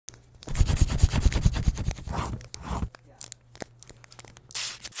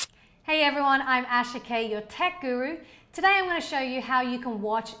Hey everyone, I'm Asha K, your tech guru. Today I'm going to show you how you can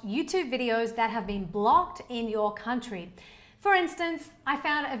watch YouTube videos that have been blocked in your country. For instance, I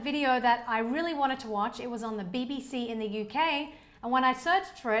found a video that I really wanted to watch. It was on the BBC in the UK, and when I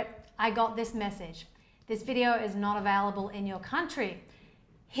searched for it, I got this message. This video is not available in your country.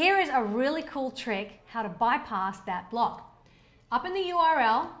 Here is a really cool trick how to bypass that block. Up in the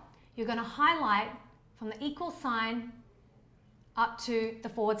URL, you're going to highlight from the equal sign up to the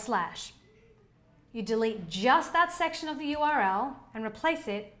 /. You delete just that section of the URL and replace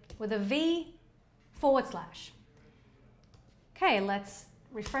it with a V/. Okay, let's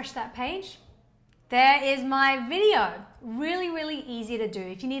refresh that page. There is my video. Really easy to do.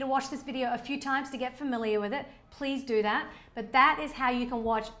 If you need to watch this video a few times to get familiar with it, please do that. But that is how you can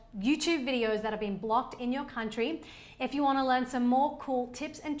watch YouTube videos that have been blocked in your country. If you want to learn some more cool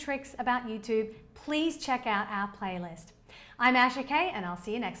tips and tricks about YouTube, please check out our playlist. I'm Asha K, and I'll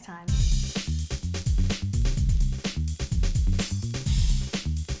see you next time.